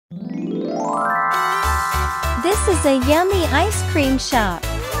This is a yummy ice cream shop.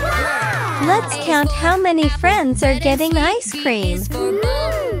 Let's count how many friends are getting ice cream. 1,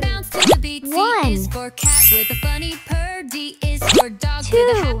 2,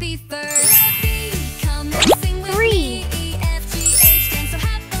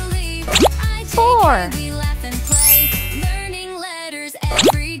 3, 4,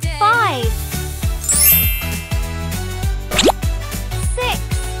 5, 6,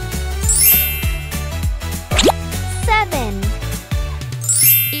 7,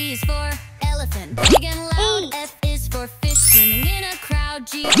 E is for elephant, big and loud. 8, F is for fish swimming in a crowd.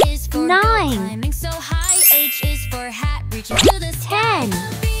 G is for 9, goat climbing so high. H is for hat reaching to the sky. 10,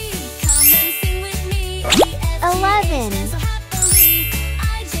 B, come and sing with me. E, F, G, 11, H, stand so happily.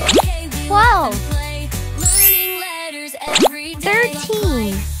 I, J, K, we 12, laugh and play, learning letters every day.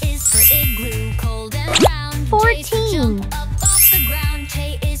 13, I is for igloo, cold and round. J is for 14, jump up off the ground.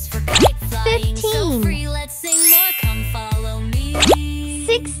 K is for kite flying so 15, free. Let's sing more, come follow me.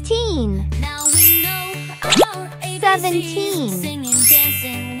 16, Now we know our ABCs. 17, Singing,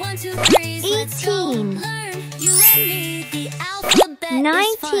 dancing, 1, 2, 3. Let's go 18, learn, you and me. The alphabet is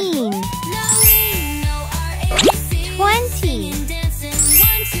 19, fun. Now we know our ABCs. 20, Singing, dancing,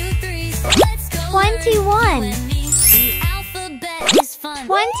 1, 2, 3. Let's go 21, learn, you and me. The alphabet is fun.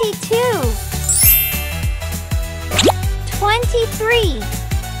 22, 23,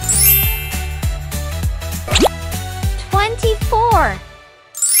 24,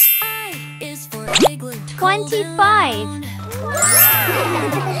 I is for igloo, cold and 25. round.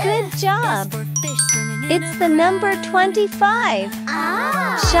 Good job! For fish swimming in It's a the number crowd. 25.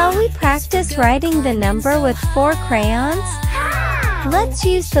 Ah. Shall we practice writing the number with 4 crayons? Let's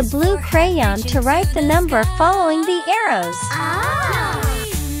use the blue crayon to write the number following the arrows. Ah.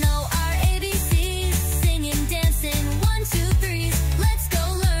 We know our ABCs, singing, dancing, 1, 2, 3. Let's go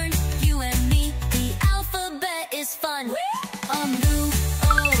learn, you and me. The alphabet is fun.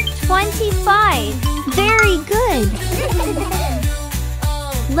 25. Very good.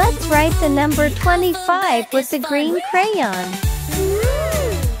 Let's write the number 25 with the green crayon.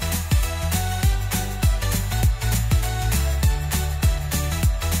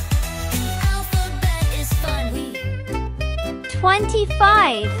 The alphabet is fun.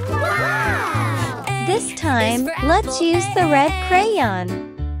 25. This time, let's use the red crayon.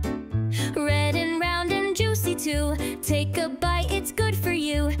 Red and round and juicy too. Take a bite, it's good for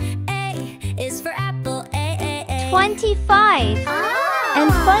you. A is for apple. A. 25.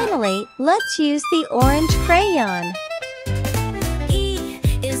 And finally, let's use the orange crayon. E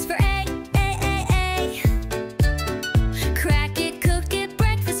is for egg. A. Crack it, cook it,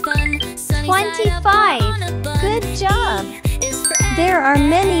 breakfast fun. Sunny side up 25. on a bun. Good job! E is for egg. There are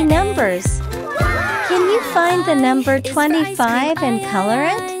many numbers. Can you find the number 25 and color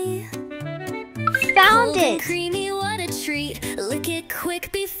it? Found Cold and it. creamy, what a treat. Lick it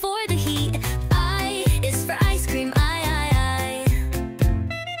quick before the heat. I is for ice cream. I.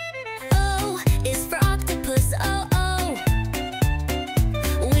 O is for octopus. Oh.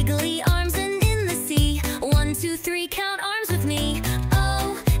 Wiggly arms and in the sea. 1, 2, 3, count arms with me.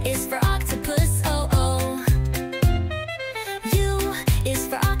 O is for octopus. Oh. U is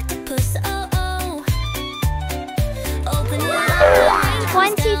for octopus. Oh. Open it up.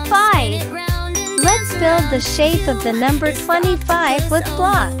 25. Let's build the shape of the number 25 with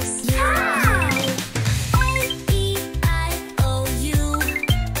blocks. A-E-I-O-U.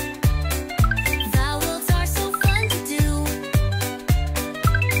 Vowels are so fun to do.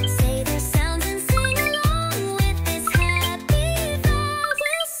 Say their sounds and sing along with this happy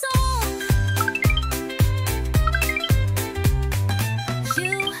vowel song.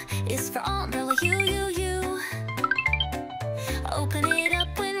 U is for umbrella. U. Open it up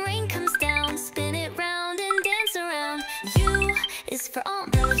when rain comes down. Spin it round and dance around. U is for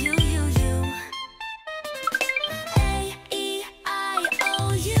umbrella. U.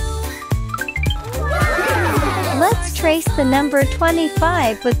 A-E-I-O-U. Let's trace the number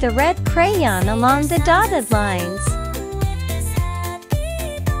 25 with the red crayon along the dotted lines. This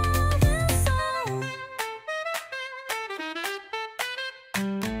happy vowel song.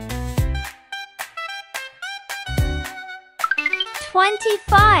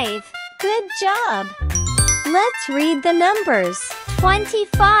 25. Good job! Let's read the numbers.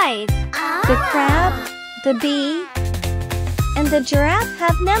 25. The crab, the bee, and the giraffe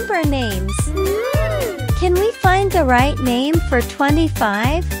have number names. Can we find the right name for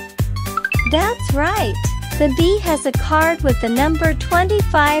 25? That's right! The bee has a card with the number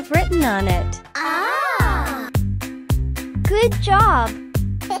 25 written on it. Good job.